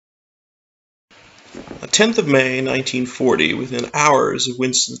On the 10th of May, 1940, within hours of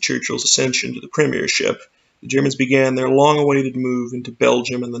Winston Churchill's ascension to the premiership, the Germans began their long-awaited move into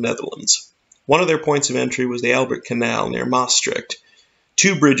Belgium and the Netherlands. One of their points of entry was the Albert Canal near Maastricht.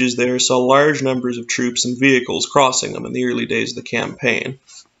 Two bridges there saw large numbers of troops and vehicles crossing them in the early days of the campaign.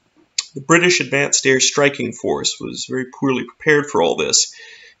 The British advanced air striking force was very poorly prepared for all this,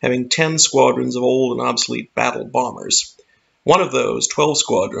 having 10 squadrons of old and obsolete battle bombers. One of those, 12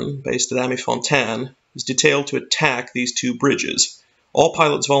 Squadron, based at Amifontaine, was detailed to attack these two bridges. All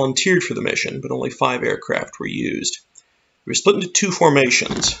pilots volunteered for the mission, but only 5 aircraft were used. They were split into 2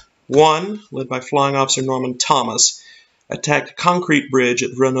 formations. One, led by Flying Officer Norman Thomas, attacked a concrete bridge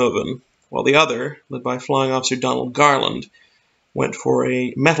at Vrenoven, while the other, led by Flying Officer Donald Garland, went for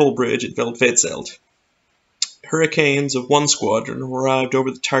a metal bridge at Veldvezelt. Hurricanes of one squadron arrived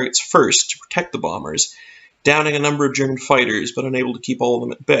over the targets first to protect the bombers, downing a number of German fighters, but unable to keep all of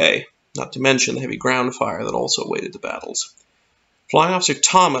them at bay, not to mention the heavy ground fire that also awaited the battles. Flying Officer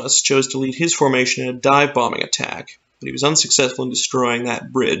Thomas chose to lead his formation in a dive-bombing attack, but he was unsuccessful in destroying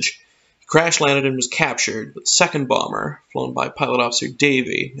that bridge. He crash-landed and was captured, but the second bomber, flown by Pilot Officer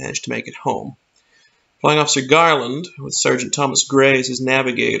Davy, managed to make it home. Flying Officer Garland, with Sergeant Thomas Gray as his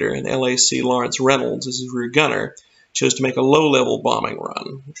navigator and LAC Lawrence Reynolds as his rear gunner, chose to make a low-level bombing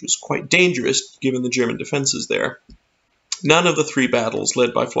run, which was quite dangerous given the German defenses there. None of the 3 battles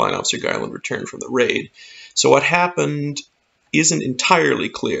led by Flying Officer Garland returned from the raid, so what happened isn't entirely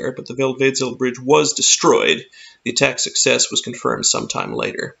clear, but the Veldvezelt bridge was destroyed. The attack's success was confirmed sometime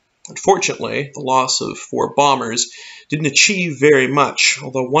later. Unfortunately, the loss of 4 bombers didn't achieve very much.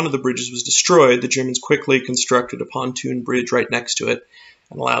 Although one of the bridges was destroyed, the Germans quickly constructed a pontoon bridge right next to it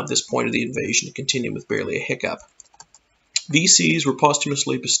and allowed this point of the invasion to continue with barely a hiccup. VCs were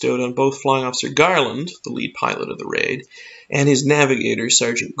posthumously bestowed on both Flying Officer Garland, the lead pilot of the raid, and his navigator,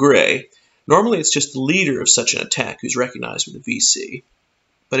 Sergeant Gray. Normally it's just the leader of such an attack who's recognized with a VC.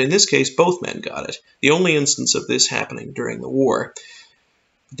 But in this case, both men got it, the only instance of this happening during the war.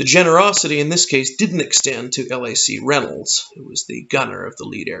 The generosity in this case didn't extend to LAC Reynolds, who was the gunner of the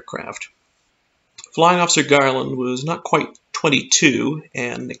lead aircraft. Flying Officer Garland was not quite 22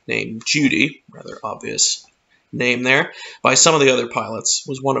 and nicknamed Judy, rather obvious name there, by some of the other pilots,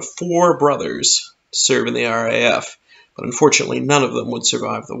 was one of 4 brothers to serve in the RAF, but unfortunately none of them would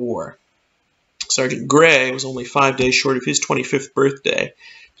survive the war. Sergeant Gray was only 5 days short of his 25th birthday.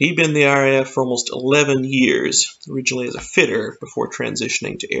 He'd been in the RAF for almost 11 years, originally as a fitter before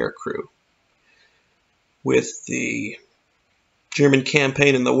transitioning to aircrew. With the German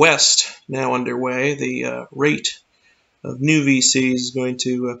campaign in the West now underway, the rate of new VCs is going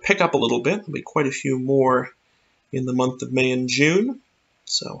to pick up a little bit. There'll be quite a few more in the month of May and June,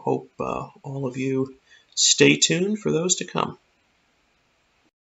 so hope all of you stay tuned for those to come.